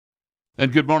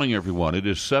And good morning, everyone. It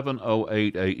is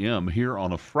 7:08 a.m. here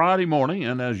on a Friday morning,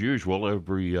 and as usual,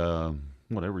 every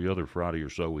other Friday or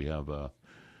so, we have.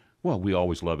 We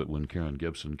always love it when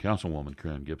Councilwoman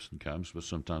Karen Gibson comes, but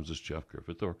sometimes it's Jeff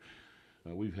Griffith, or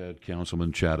we've had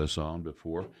Councilman Chattis on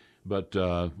before. But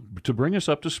to bring us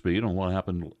up to speed on what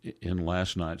happened in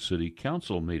last night's City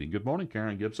Council meeting. Good morning,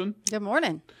 Karen Gibson. Good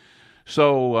morning.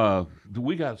 So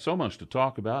we got so much to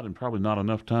talk about, and probably not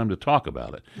enough time to talk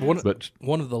about it.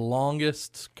 One of the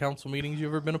longest council meetings you've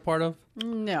ever been a part of?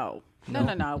 No.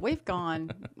 We've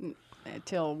gone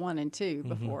till 1 and 2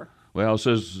 before. Well, it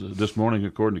says this morning,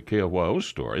 according to KFYO's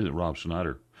story that Rob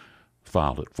Snyder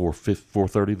filed at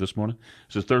 4:30 this morning,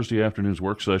 it says Thursday afternoon's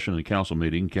work session and council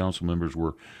meeting. Council members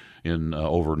were in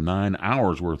over 9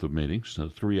 hours worth of meetings.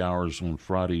 3 hours on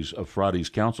Friday's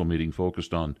council meeting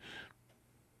focused on.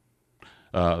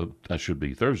 That should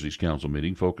be Thursday's council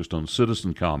meeting, focused on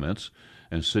citizen comments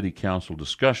and city council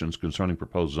discussions concerning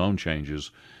proposed zone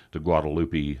changes to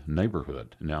Guadalupe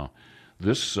neighborhood. Now,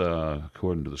 this,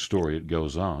 according to the story, it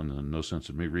goes on, and no sense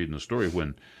in me reading the story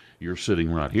when you're sitting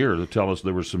right here to tell us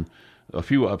there were a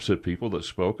few upset people that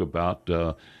spoke about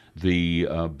the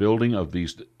building of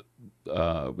these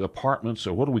apartments,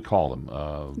 or what do we call them?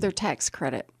 They're tax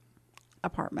credit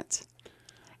apartments.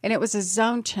 And it was a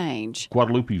zone change.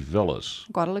 Guadalupe Villas.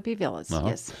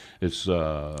 Yes. It's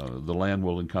the land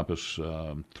will encompass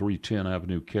 310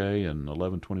 Avenue K and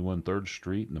 1121 3rd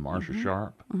Street and the Marcia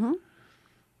Sharp. Mm-hmm.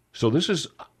 So this is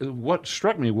what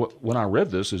struck me when I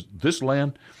read this is this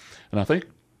land, and I think,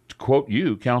 to quote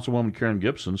you, Councilwoman Karen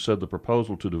Gibson said the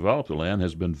proposal to develop the land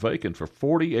has been vacant for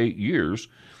 48 years,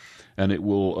 and it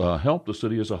will help the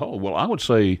city as a whole. Well, I would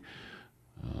say,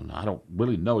 I don't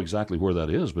really know exactly where that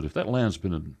is, but if that land's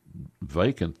been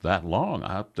vacant that long,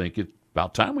 I think it's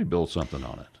about time we build something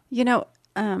on it. You know,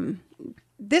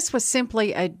 this was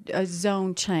simply a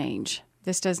zone change.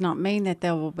 This does not mean that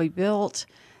they will be built.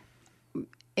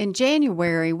 In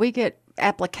January, we get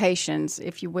applications,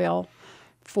 if you will,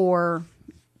 for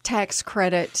tax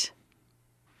credit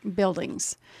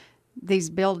buildings. These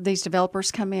developers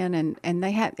come in and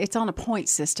it's on a point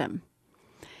system,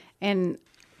 and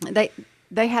they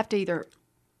have to either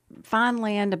find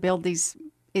land to build these,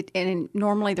 and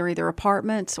normally they're either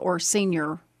apartments or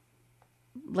senior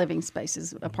living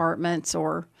spaces, apartments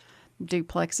or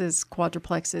duplexes,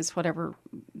 quadruplexes, whatever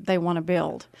they want to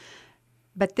build.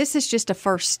 But this is just a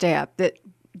first step. That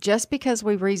just because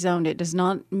we rezoned it does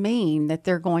not mean that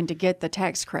they're going to get the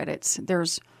tax credits.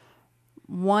 There's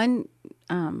one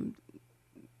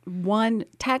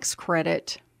tax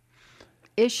credit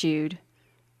issued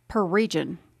per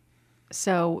region.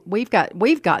 So we've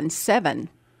gotten 7.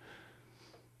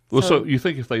 Well, so you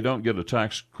think if they don't get a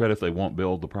tax credit, they won't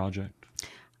build the project?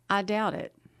 I doubt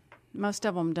it. Most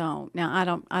of them don't.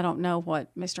 Now, I don't know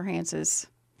what Mr. Hans's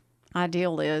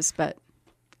ideal is, but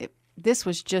this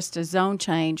was just a zone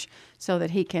change so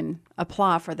that he can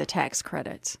apply for the tax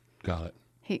credits. Got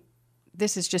it.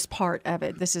 This is just part of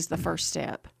it. This is the first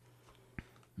step.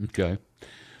 Okay.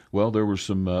 Well, there were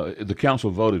some. The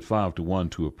council voted 5-1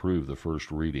 to approve the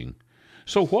first reading.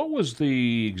 So, what was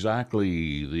why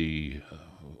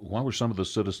were some of the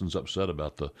citizens upset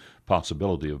about the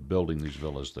possibility of building these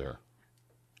villas there?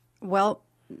 Well,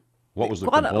 what was the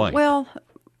complaint? Well,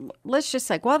 let's just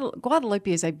say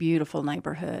Guadalupe is a beautiful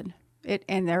neighborhood,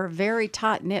 and they're a very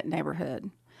tight-knit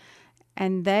neighborhood,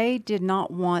 and they did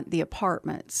not want the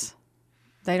apartments.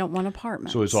 They don't want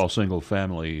apartments. So it's all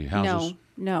single-family houses?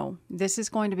 No. This is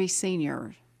going to be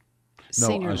senior.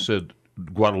 No, I said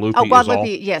Guadalupe. Oh,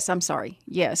 Guadalupe. Yes, I'm sorry.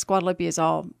 Yes, Guadalupe is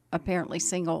all apparently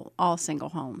single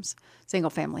homes,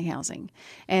 single-family housing,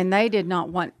 and they did not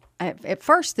want. At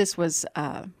first, this was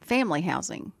family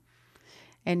housing,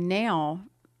 and now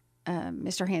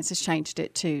Mr. Hans has changed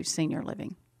it to senior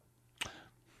living.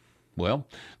 Well,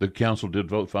 the council did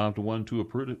vote 5-1 to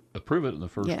approve it in the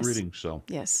first reading. So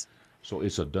yes. So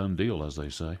it's a done deal, as they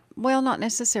say. Well, not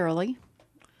necessarily.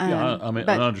 Yeah, I mean,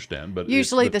 I understand, but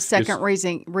usually the second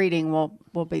reading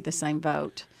will be the same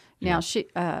vote. Now,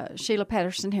 Sheila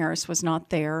Patterson Harris was not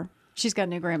there. She's got a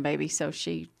new grandbaby, so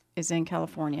she is in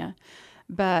California.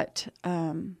 But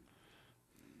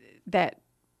that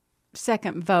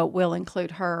second vote will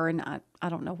include her, and I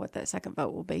don't know what that second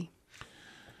vote will be.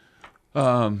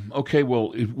 Okay,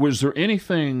 well, was there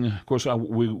anything? Of course,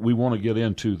 we want to get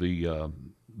into the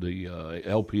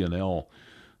LP&L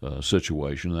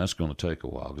situation. That's going to take a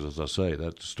while because, as I say,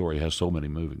 that story has so many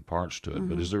moving parts to it. Mm-hmm.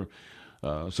 But is there?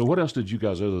 So what else did you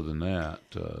guys, other than that,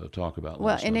 talk about?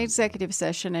 Well, in executive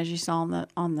session, as you saw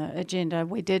on the agenda,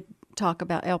 we did talk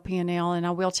about LP&L, and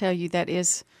I will tell you that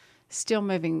is still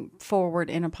moving forward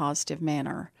in a positive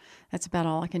manner. That's about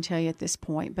all I can tell you at this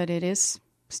point, but it is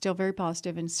still very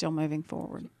positive and still moving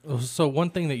forward. So one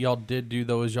thing that y'all did do,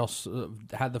 though, is y'all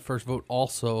had the first vote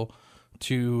also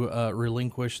to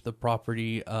relinquish the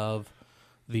property of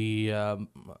the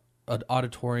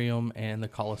auditorium and the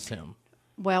Coliseum.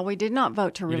 Well, we did not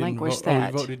vote to relinquish You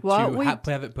that. voted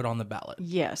to have it put on the ballot.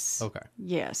 Yes. Okay.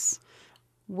 Yes.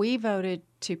 We voted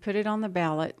to put it on the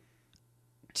ballot,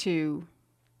 to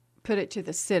put it to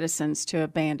the citizens to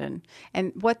abandon.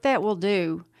 And what that will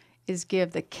do is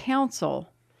give the council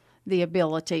the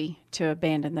ability to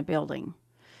abandon the building.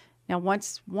 Now,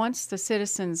 once the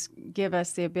citizens give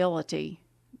us the ability,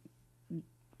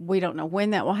 we don't know when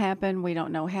that will happen. We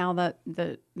don't know how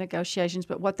the negotiations,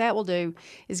 but what that will do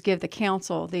is give the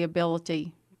council the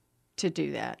ability to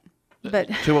do that. But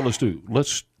So what let's do,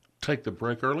 let's take the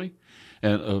break early,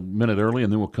 and a minute early,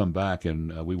 and then we'll come back,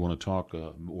 and we want to talk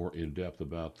more in depth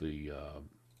about the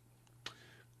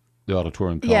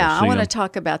auditorium Coliseum. yeah, I want to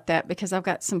talk about that because I've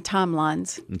got some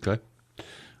timelines. Okay.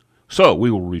 So we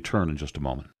will return in just a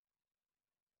moment.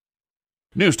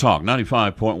 News Talk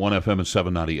 95.1 FM and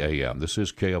 790 AM. This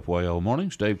is KFYO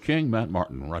Mornings. Dave King, Matt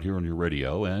Martin, right here on your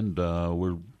radio. And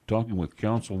we're talking with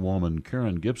Councilwoman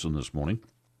Karen Gibson this morning.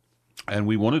 And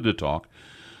we wanted to talk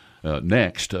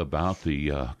next about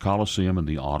the Coliseum and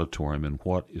the Auditorium and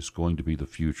what is going to be the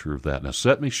future of that. Now,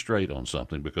 set me straight on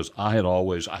something, because I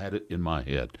had it in my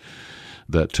head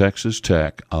that Texas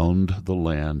Tech owned the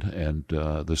land and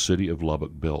the city of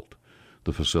Lubbock built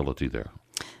the facility there.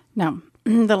 No,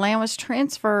 the land was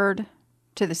transferred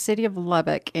to the city of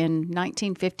Lubbock in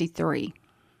 1953.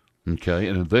 Okay,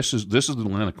 and this is the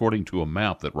land according to a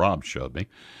map that Rob showed me.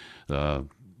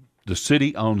 The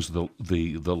city owns the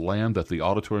land that the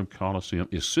Auditorium Coliseum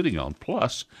is sitting on,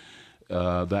 plus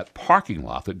that parking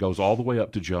lot that goes all the way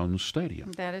up to Jones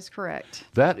Stadium. That is correct.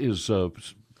 That is a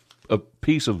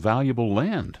piece of valuable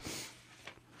land.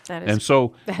 That is, and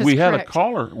so we had a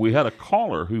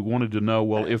caller who wanted to know,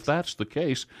 well, if that's the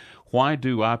case, why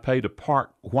do I pay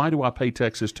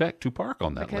Texas Tech to park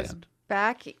on that land?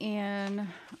 Back in,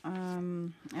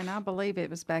 and I believe it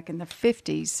was back in the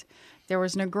 50s, there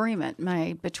was an agreement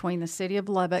made between the city of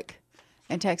Lubbock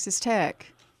and Texas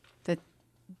Tech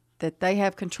that they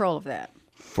have control of that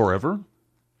Forever?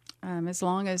 as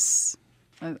long as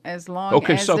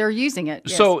they're using it.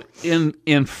 Yes. So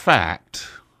in fact,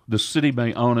 the city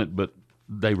may own it, but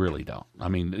they really don't. I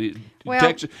mean,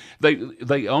 Texas,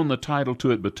 they own the title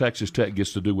to it, but Texas Tech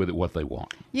gets to do with it what they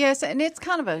want. Yes, and it's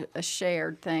kind of a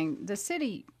shared thing. The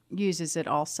city uses it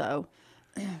also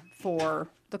for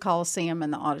the Coliseum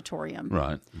and the Auditorium.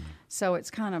 Right. So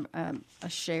it's kind of a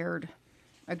shared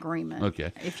agreement,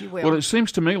 okay, if you will. Well, it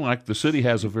seems to me like the city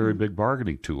has a very big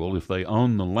bargaining tool. If they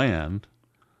own the land...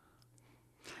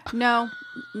 No.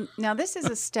 Now, this is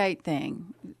a state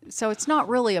thing, so it's not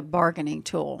really a bargaining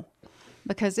tool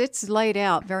because it's laid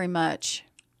out very much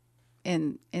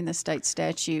in the state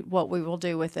statute what we will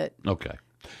do with it. Okay.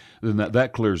 Then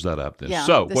that clears that up then. Yeah,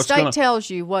 so the state tells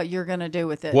you what you're going to do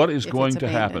with it. What is going to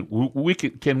happen?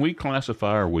 Can we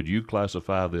classify, or would you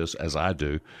classify this, as I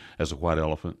do, as a white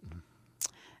elephant?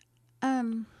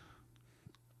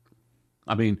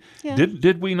 I mean, yeah.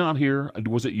 Did we not hear,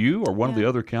 was it you or one of the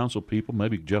other council people,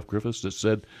 maybe Jeff Griffiths, that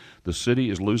said the city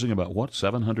is losing about, what,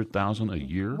 $700,000 a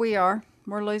year?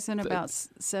 We're losing about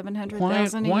 $700,000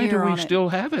 a year. Why do we on still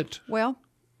have it? Well,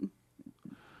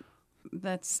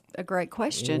 that's a great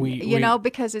question.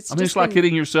 Because it's it's like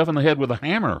hitting yourself in the head with a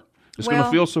hammer. It's going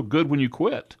to feel so good when you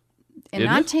quit. In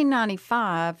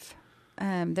 1995,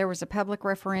 there was a public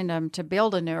referendum to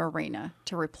build a new arena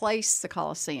to replace the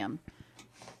Coliseum.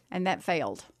 And that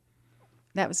failed.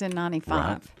 That was in 95.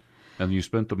 Right. And you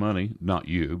spent the money, not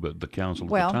you, but the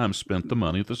council at the time spent the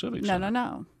money at the Civic Center.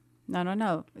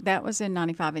 No. That was in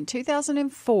 95. In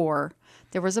 2004,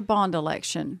 there was a bond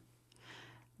election.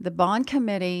 The bond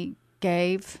committee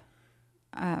gave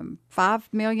 $5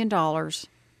 million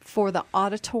for the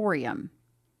auditorium.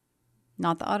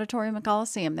 Not the Auditorium of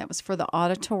Coliseum. That was for the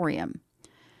auditorium.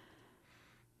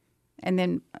 And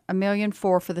then $1.4 million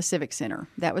for the Civic Center.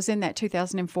 That was in that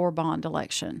 2004 bond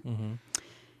election. Mm-hmm.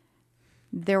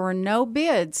 There were no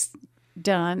bids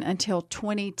done until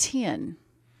 2010.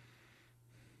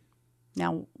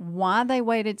 Now, why they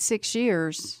waited 6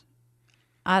 years,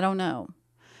 I don't know.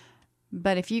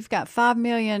 But if you've got $5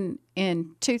 million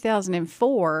in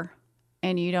 2004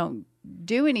 and you don't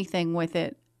do anything with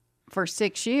it for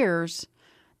 6 years,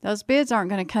 those bids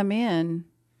aren't going to come in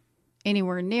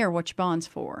anywhere near what your bond's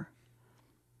for.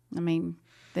 I mean,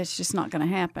 that's just not going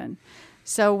to happen.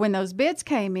 So when those bids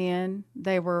came in,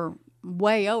 they were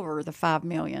way over the $5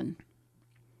 million.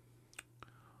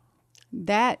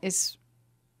 That is,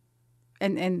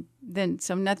 and then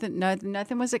so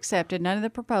nothing was accepted. None of the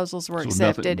proposals were So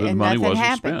accepted, the and money nothing wasn't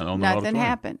happened. spent on the Nothing auditorium.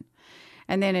 happened.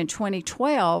 And then in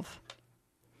 2012,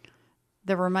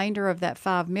 the remainder of that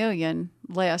 $5 million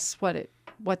less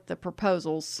what the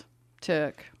proposals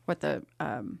took, what the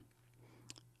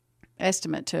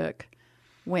estimate took,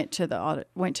 went to the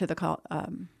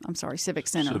Civic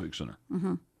Center. Civic Center.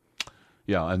 Mm-hmm.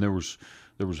 Yeah, and there was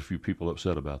a few people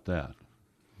upset about that.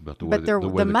 About the way But the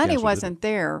the money council did wasn't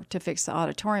there to fix the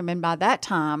auditorium, and by that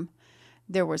time,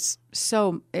 there was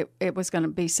it was going to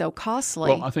be so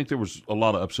costly. Well, I think there was a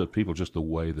lot of upset people just the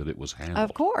way that it was handled.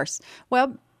 Of course.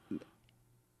 Well,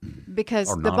 because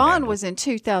Or the not bond handled. was in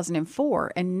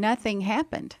 2004 and nothing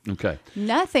happened. Okay.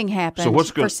 Nothing happened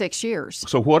for 6 years.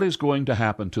 So what is going to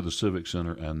happen to the Civic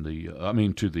Center and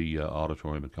to the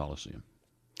auditorium and Coliseum?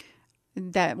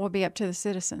 That will be up to the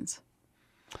citizens.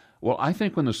 Well, I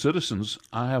think when the citizens,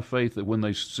 I have faith that when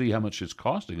they see how much it's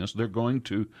costing us, they're going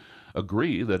to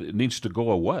agree that it needs to go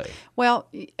away. Well,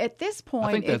 at this point,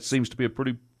 I think that seems to be a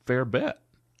pretty fair bet.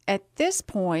 At this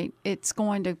point, it's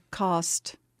going to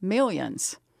cost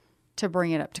millions to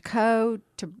bring it up to code.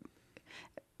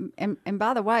 And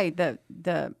by the way, the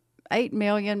 $8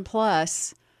 million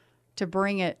plus to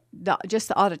bring it, just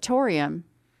the auditorium,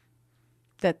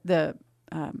 that the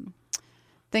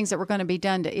things that were going to be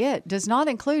done to it does not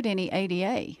include any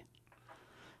ADA.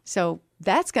 So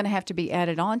that's going to have to be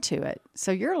added onto it.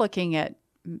 So you're looking at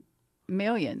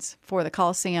millions for the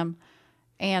Coliseum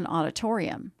and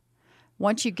auditorium.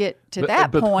 Once you get to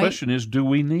that but point, the question is, do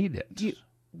we need it?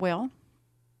 Well,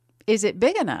 is it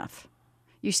big enough?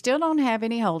 You still don't have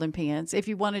any holding pens. If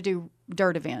you want to do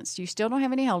dirt events, you still don't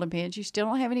have any holding pens. You still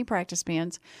don't have any practice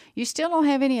pens. You still don't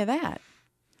have any of that.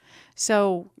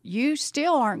 So you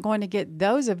still aren't going to get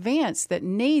those events that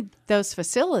need those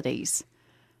facilities.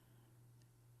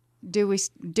 Do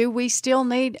we still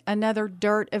need another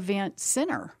dirt event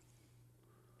center?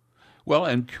 Well,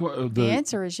 and The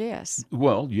answer is yes.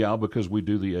 Well, yeah, because we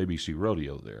do the ABC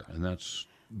rodeo there, and that's.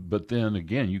 But then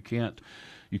again, you can't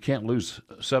lose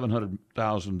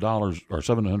 $700,000 or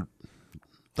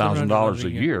 $700,000 a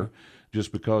year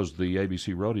just because the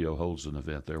ABC rodeo holds an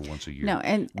event there once a year. No,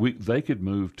 and they could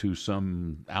move to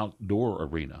some outdoor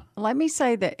arena. let me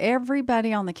say that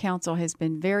everybody on the council has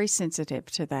been very sensitive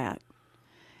to that.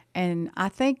 And I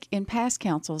think in past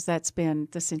councils, that's been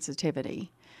the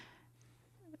sensitivity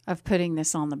of putting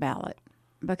this on the ballot.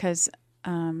 Because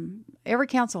every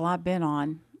council I've been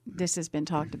on, this has been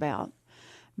talked about.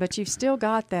 But you've still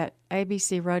got that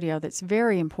ABC rodeo that's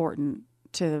very important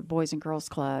to the Boys and Girls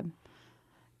Club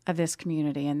of this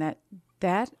community. And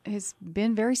that has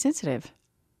been very sensitive.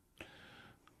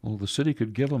 Well, the city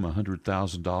could give them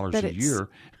 $100,000 But a year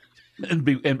and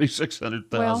be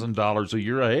 $600,000 a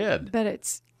year ahead.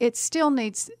 But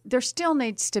there still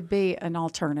needs to be an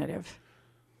alternative.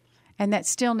 And that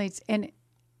still needs, and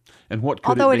what could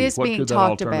although it be? it is What being could that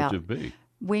talked alternative about, be?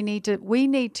 we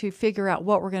need to figure out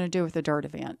what we're going to do with the dirt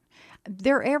event.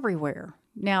 They're everywhere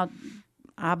now.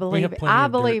 I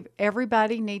believe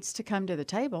everybody needs to come to the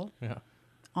table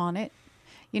on it.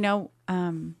 You know,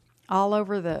 all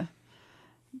over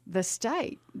the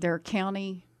state, there are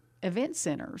county event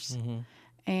centers,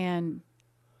 and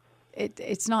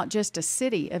it's not just a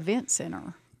city event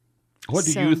center. What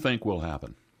do you think will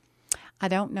happen? I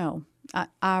don't know.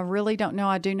 I really don't know.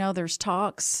 I do know there's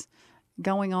talks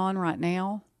going on right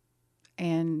now,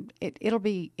 and it'll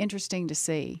be interesting to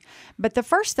see. But the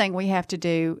first thing we have to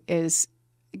do is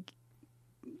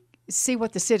see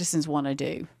what the citizens want to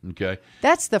do. Okay.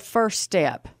 That's the first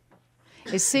step,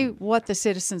 is see what the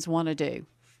citizens want to do.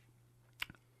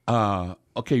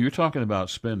 Okay, you're talking about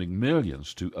spending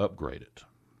millions to upgrade it.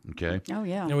 Okay. Oh,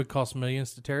 yeah. It would cost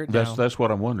millions to tear it down. That's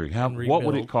what I'm wondering. What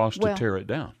would it cost to tear it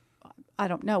down? I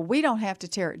don't know. We don't have to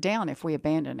tear it down if we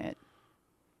abandon it.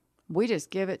 We just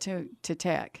give it to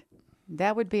Tech.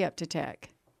 That would be up to Tech.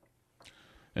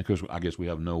 And because I guess we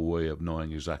have no way of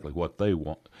knowing exactly what they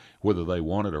want, whether they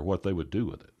want it or what they would do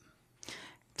with it.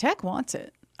 Tech wants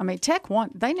it. I mean,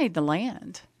 they need the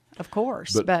land, of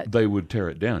course. But they would tear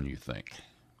it down, you think?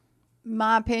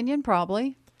 My opinion,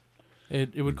 probably.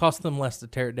 It would cost them less to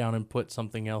tear it down and put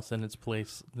something else in its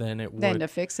place than it would to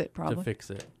fix it, probably. to fix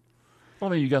it. Well,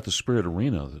 I mean, you got the Spirit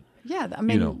Arena. I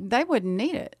mean, they wouldn't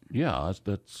need it. Yeah,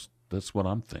 that's what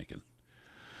I'm thinking.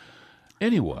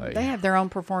 Anyway, They have their own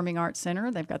performing arts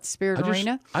center. They've got the Spirit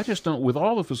Arena. I just don't. With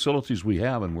all the facilities we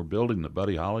have, and we're building the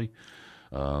Buddy Holly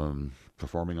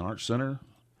Performing Arts Center,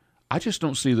 I just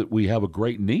don't see that we have a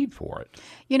great need for it.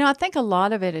 You know, I think a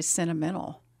lot of it is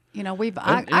sentimental. You know, I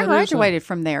And it is graduated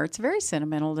from there. It's very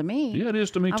sentimental to me. Yeah, it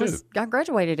is to me too. I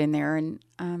graduated in there, and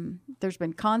there's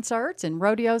been concerts and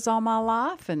rodeos all my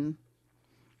life, and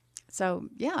so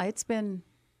yeah, it's been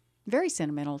very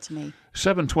sentimental to me.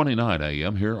 7:29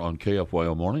 a.m. here on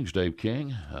KFYO Mornings. Dave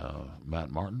King,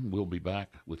 Matt Martin. We'll be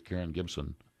back with Karen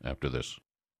Gibson after this.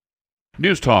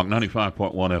 News Talk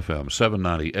 95.1 FM,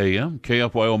 790 a.m.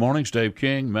 KFYO Mornings. Dave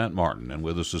King, Matt Martin, and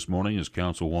with us this morning is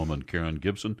Councilwoman Karen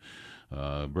Gibson.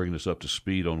 Bringing us up to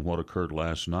speed on what occurred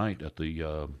last night at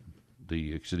the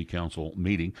City Council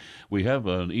meeting. We have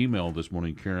an email this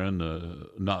morning, Karen,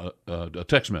 not a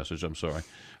text message, I'm sorry,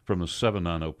 from the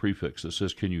 790 prefix that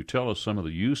says, can you tell us some of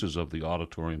the uses of the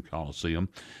Auditorium Coliseum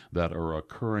that are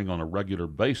occurring on a regular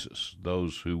basis,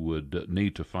 those who would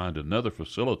need to find another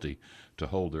facility to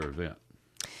hold their event?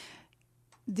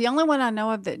 The only one I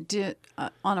know of that did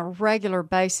on a regular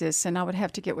basis, and I would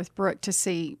have to get with Brooke to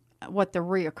see what the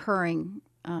reoccurring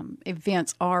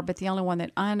events are, but the only one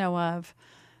that I know of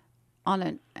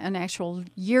on an actual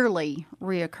yearly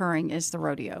reoccurring is the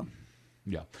rodeo.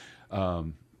 Yeah.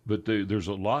 But there's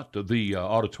a lot. The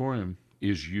auditorium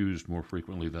is used more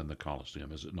frequently than the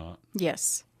Coliseum, is it not?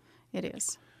 Yes, it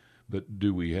is. But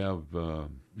do we have,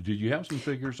 did you have some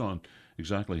figures on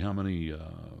exactly how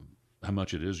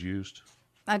much it is used?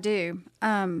 I do.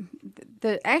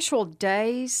 The actual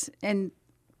days, and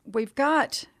we've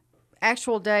got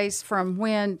actual days from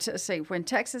when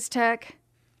Texas Tech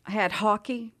had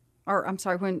hockey, or I'm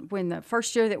sorry, when the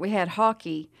first year that we had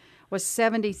hockey was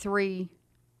 73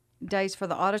 days for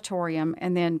the auditorium,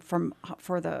 and then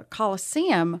for the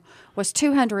Coliseum was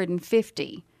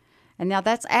 250. And now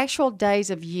that's actual days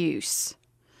of use.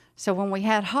 So when we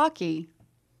had hockey,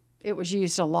 it was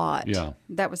used a lot. Yeah.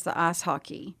 That was the ice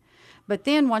hockey. But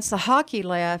then once the hockey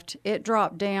left, it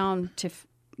dropped down to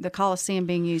the Coliseum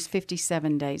being used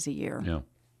 57 days a year. Yeah.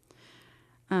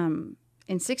 In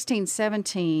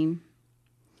 16-17,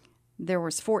 there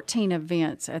was 14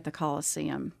 events at the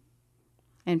Coliseum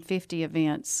and 50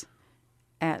 events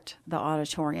at the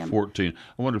auditorium. 14.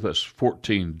 I wonder if that's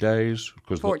 14 days.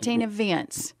 14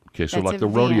 events. Okay, so That's like the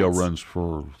rodeo events. runs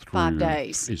for 5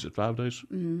 days. Is it 5 days?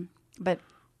 Mm-hmm. But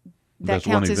that That's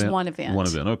counts one as event? one event. One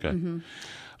event, okay. Mm-hmm.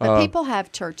 But people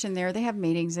have church in there. They have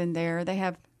meetings in there. They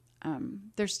have,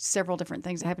 there's several different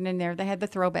things that happen in there. They had the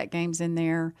throwback games in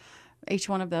there. Each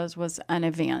one of those was an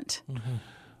event.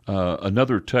 Mm-hmm.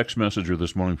 Another text messenger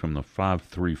this morning from the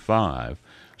 535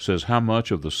 says, how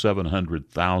much of the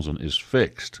 $700,000 is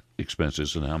fixed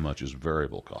expenses and how much is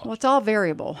variable cost? Well, it's all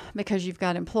variable because you've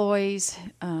got employees,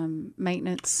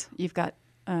 maintenance, you've got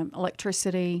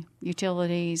electricity,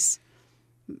 utilities.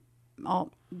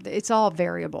 It's all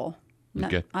variable.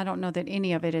 Okay. I don't know that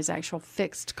any of it is actual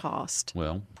fixed cost.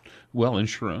 Well,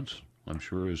 insurance, I'm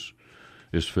sure,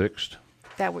 is fixed.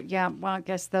 That would, yeah. Well, I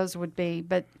guess those would be,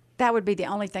 but that would be the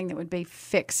only thing that would be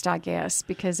fixed, I guess,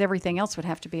 because everything else would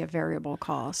have to be a variable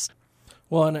cost.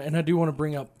 Well, and I do want to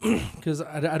bring up, because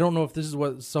I don't know if this is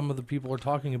what some of the people are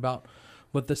talking about,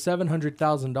 but the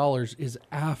 $700,000 is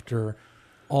after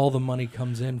all the money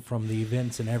comes in from the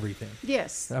events and everything.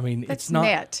 Yes. I mean, that's it's not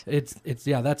net. It's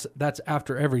that's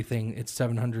after everything. It's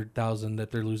 $700,000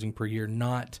 that they're losing per year,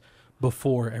 not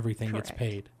before everything gets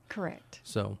paid. Correct.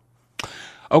 So,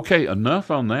 okay, enough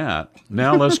on that.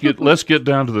 Now let's get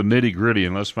down to the nitty gritty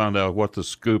and let's find out what the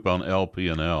scoop on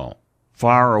LP&L.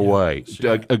 Fire away.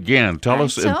 Sure. Again, tell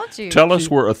us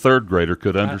where a third grader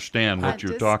could understand what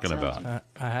you're talking about.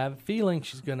 I have a feeling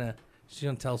she's gonna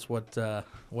tell us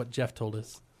what Jeff told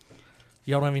us.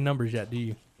 Y'all don't have any numbers yet, do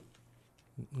you?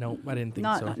 No, I didn't think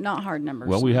so. Not hard numbers.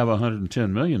 Well, we have a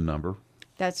 $110 million number.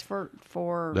 That's for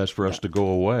That's for us to go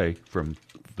away from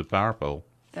the power pole.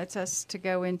 That's us to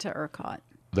go into ERCOT.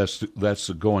 That's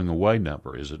the going away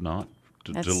number, is it not?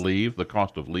 To leave, the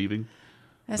cost of leaving.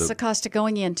 That's the cost of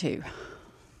going into.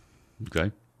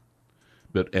 Okay,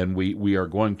 and we're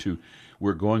going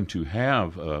to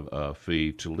have a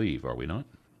fee to leave, are we not?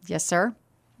 Yes, sir.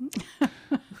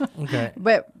 Okay,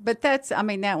 but that's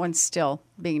that one's still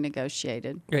being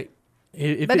negotiated. Great.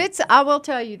 I will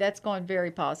tell you that's going very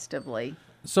positively.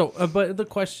 So, but the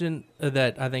question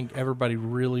that I think everybody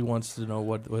really wants to know,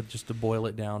 what just to boil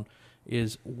it down,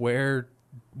 is where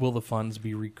will the funds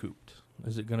be recouped?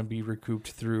 Is it going to be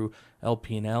recouped through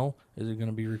LP&L? Is it going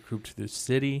to be recouped through the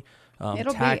city?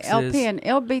 Taxes?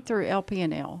 It'll be through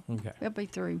LP&L. Okay. It'll be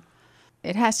through.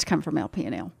 It has to come from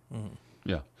LP&L. Mm-hmm.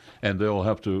 Yeah, and they'll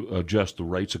have to adjust the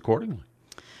rates accordingly.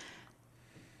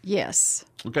 Yes.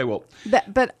 Okay. Well,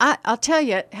 but I'll tell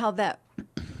you how that.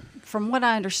 From what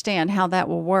I understand, how that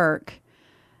will work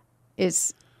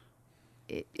is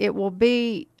it will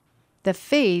be the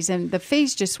fees, and the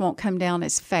fees just won't come down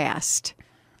as fast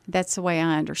That's the way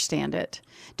I understand it.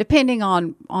 Depending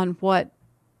on what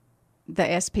the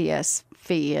SPS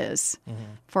fee is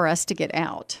for us to get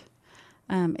out.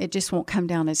 It just won't come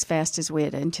down as fast as we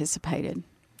had anticipated.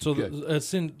 So,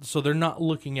 so they're not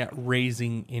looking at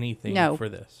raising anything for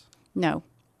this? No.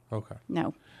 Okay.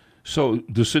 No. So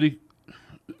the city,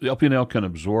 the LP&L can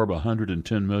absorb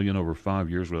 $110 million over 5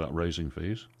 years without raising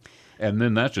fees? And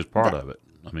then that's just part of it.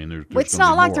 I mean, there's it's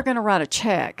not like they're going to write a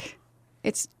check.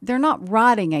 They're not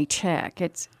writing a check.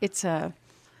 It's a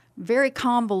very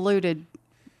convoluted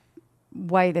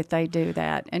way that they do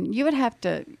that, and you would have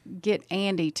to get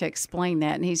Andy to explain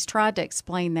that, and he's tried to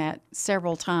explain that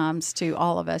several times to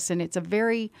all of us, and it's a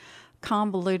very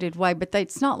convoluted way, but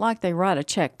it's not like they write a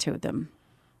check to them.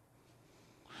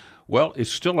 Well, it's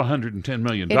still $110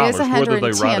 million, it is $110, whether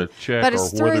they write a check but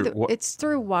it's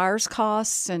through wires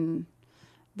costs, and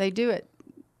they do it.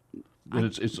 And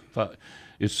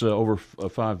it's over a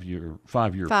five-year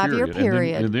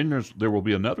period. And then there will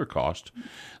be another cost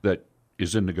that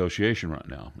is in negotiation right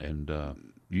now, and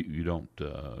you're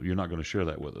not going to share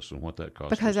that with us and what that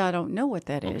costs. Because I don't know what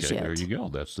that is yet. There you go.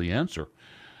 That's the answer.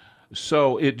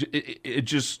 So it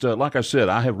just like I said,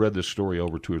 I have read this story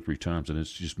over 2 or 3 times, and it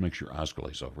just makes your eyes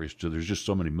glaze over. There's just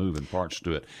so many moving parts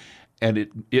to it, and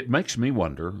it makes me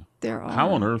wonder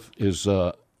how on earth is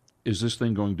this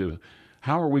thing going to.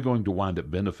 How are we going to wind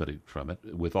up benefiting from it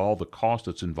with all the cost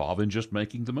that's involved in just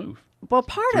making the move? Well,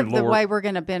 part of the way we're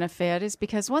going to benefit is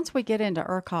because once we get into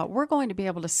ERCOT, we're going to be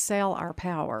able to sell our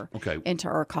power into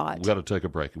ERCOT. We've got to take a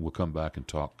break, and we'll come back and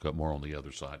talk more on the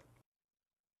other side.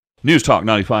 News Talk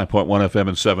 95.1 FM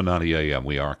and 790 AM.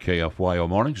 We are KFYO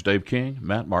Mornings. Dave King,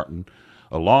 Matt Martin,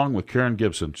 along with Karen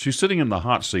Gibson. She's sitting in the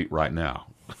hot seat right now.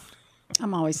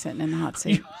 I'm always sitting in the hot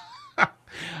seat.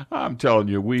 I'm telling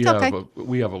you, we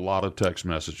have a lot of text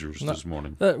messages this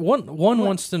morning. One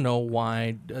wants to know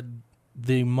why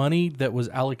the money that was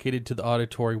allocated to the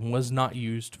auditorium was not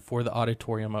used for the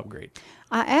auditorium upgrade.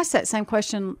 I asked that same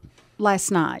question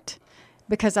last night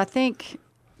because I think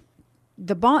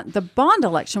the bond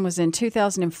election was in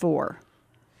 2004,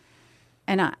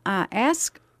 and I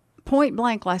asked point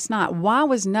blank last night, why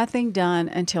was nothing done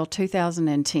until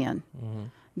 2010? Mm-hmm.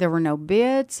 There were no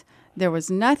bids. There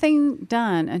was nothing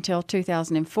done until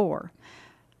 2004.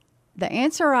 The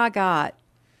answer I got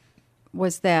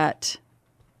was that,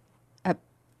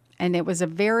 and it was a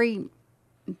very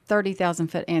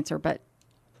 30,000-foot answer, but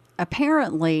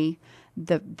apparently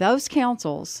those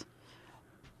councils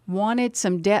wanted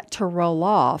some debt to roll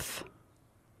off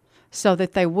so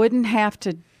that they wouldn't have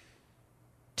to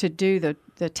do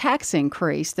the tax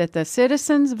increase that the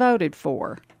citizens voted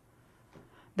for.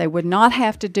 They would not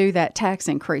have to do that tax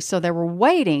increase. So they were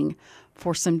waiting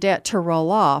for some debt to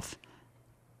roll off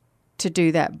to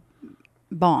do that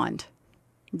bond.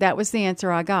 That was the answer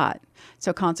I got.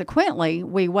 So consequently,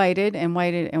 we waited and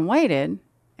waited and waited,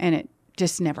 and it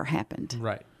just never happened.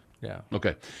 Right. Yeah.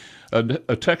 Okay. A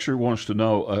texter wants to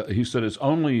know, he said it's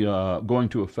only going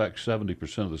to affect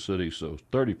 70% of the city, so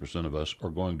 30% of us are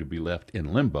going to be left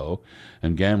in limbo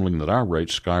and gambling that our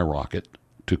rates skyrocket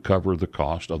to cover the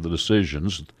cost of the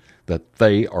decisions that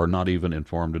they are not even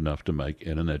informed enough to make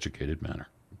in an educated manner.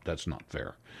 That's not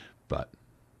fair, but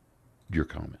your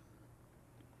comment.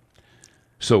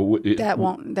 So that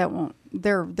won't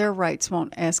their rates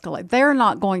won't escalate. They're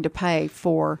not going to pay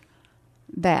for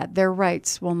that. Their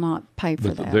rates will not pay for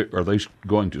that. Are they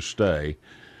going to stay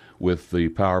with the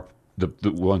power,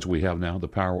 the ones we have now, the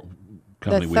power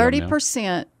company we have now? The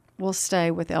 30% will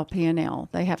stay with LP&L.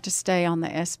 They have to stay on the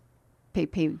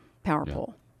SPP power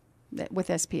pool with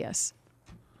SPS.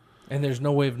 And there's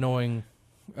no way of knowing,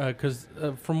 because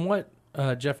from what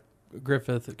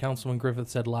Councilman Griffith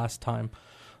said last time,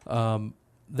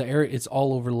 the area, it's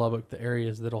all over Lubbock, the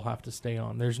areas that'll have to stay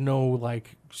on. There's no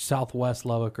like southwest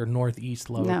Lubbock or northeast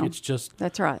Lubbock. No, it's just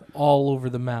that's right. All over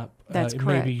the map. That's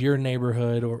correct. Maybe your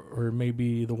neighborhood or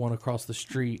maybe the one across the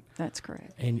street. That's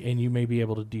correct. And you may be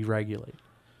able to deregulate.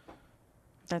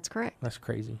 That's correct. That's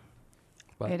crazy.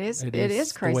 But it is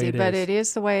crazy, but it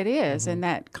is the way it is. Mm-hmm. And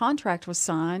that contract was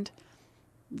signed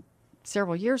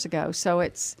several years ago. So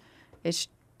it's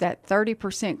that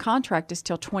 30% contract is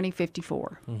till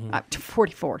 2054. Mm-hmm.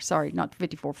 44, sorry, not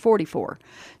 54, 44.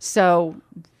 So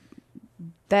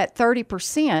that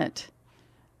 30%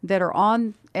 that are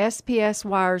on SPS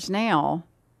wires now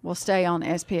will stay on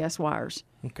SPS wires.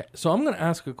 Okay, so I'm going to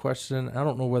ask a question. I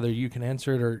don't know whether you can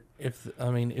answer it or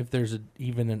if there's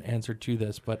even an answer to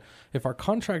this, but if our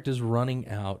contract is running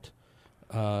out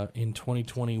in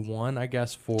 2021, I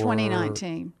guess for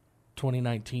 2019.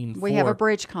 2019. We have a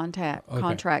bridge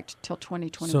contract till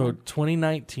 2021. So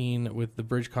 2019 with the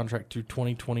bridge contract to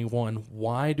 2021.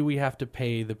 Why do we have to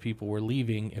pay the people we're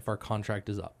leaving if our contract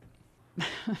is up?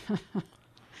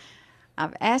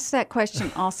 I've asked that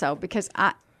question also because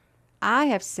I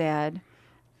have said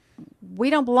we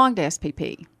don't belong to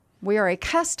SPP. We are a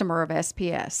customer of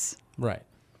SPS. Right.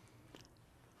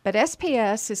 But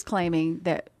SPS is claiming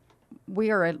that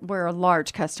we're a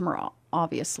large customer,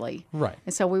 obviously. Right.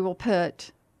 And so we will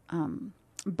put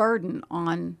burden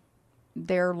on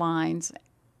their lines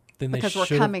then because we're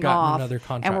should have coming gotten off another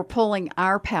contract. and we're pulling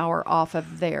our power off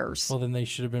of theirs. Well, then they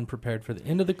should have been prepared for the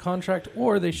end of the contract,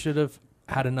 or they should have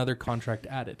had another contract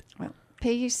added. Well,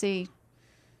 PUC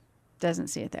doesn't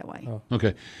see it that way. Oh.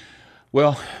 Okay.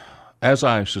 Well, as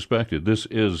I suspected, this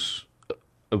is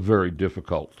a very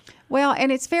difficult. Well,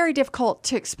 and it's very difficult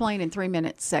to explain in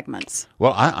 3-minute segments.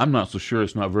 Well, I'm not so sure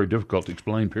it's not very difficult to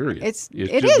explain, period.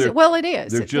 It is. Well, it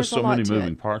is. There's just so many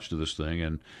moving it. parts to this thing.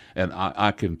 And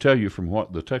I can tell you from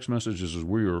what the text messages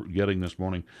we were getting this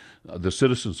morning, the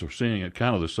citizens are seeing it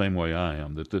kind of the same way I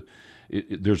am, that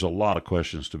there's a lot of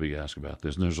questions to be asked about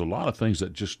this. And there's a lot of things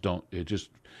that just don't,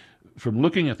 from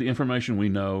looking at the information we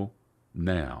know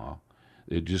now,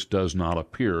 it just does not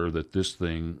appear that this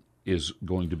thing is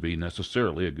going to be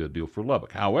necessarily a good deal for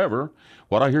Lubbock. However,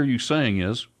 what I hear you saying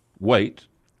is, wait,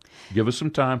 give us some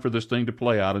time for this thing to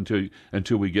play out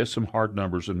until we get some hard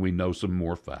numbers and we know some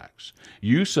more facts.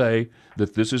 You say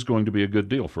that this is going to be a good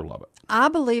deal for Lubbock. I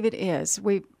believe it is.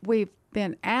 We've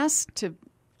been asked to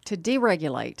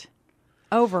deregulate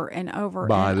over and over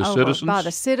by and the over citizens? by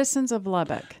the citizens of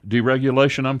Lubbock.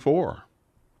 Deregulation, I'm for.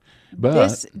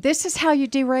 But this is how you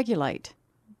deregulate.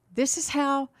 This is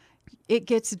how it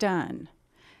gets done.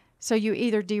 So you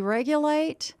either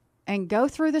deregulate and go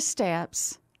through the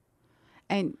steps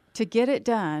and to get it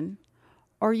done,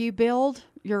 or you build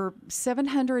your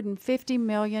 $750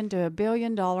 million to $1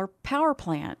 billion power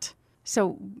plant.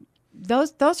 So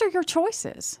those are your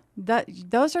choices.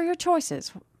 Those are your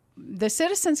choices. The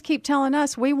citizens keep telling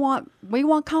us we want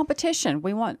competition.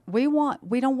 We don't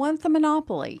want the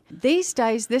monopoly. These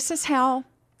days, this is how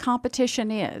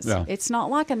competition is. Yeah. It's not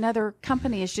like another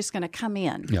company is just going to come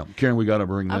in. Yeah, Karen, we got to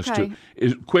bring this Okay.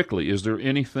 to quickly. Is there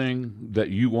anything that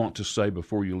you want to say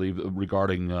before you leave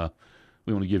regarding?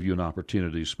 We want to give you an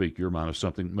opportunity to speak your mind of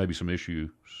something, maybe some issues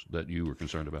that you were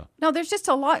concerned about. No, there's just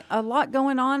a lot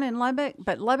going on in Lubbock,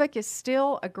 but Lubbock is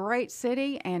still a great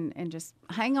city, and just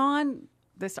hang on.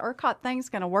 This ERCOT thing's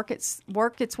going to work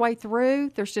its way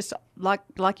through. There's just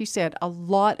like you said, a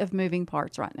lot of moving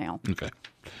parts right now. Okay.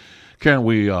 Karen,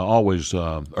 we always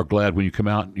are glad when you come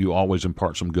out. You always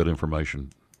impart some good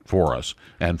information for us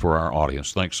and for our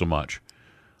audience. Thanks so much.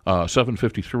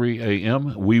 7:53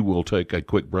 a.m. We will take a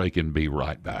quick break and be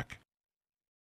right back.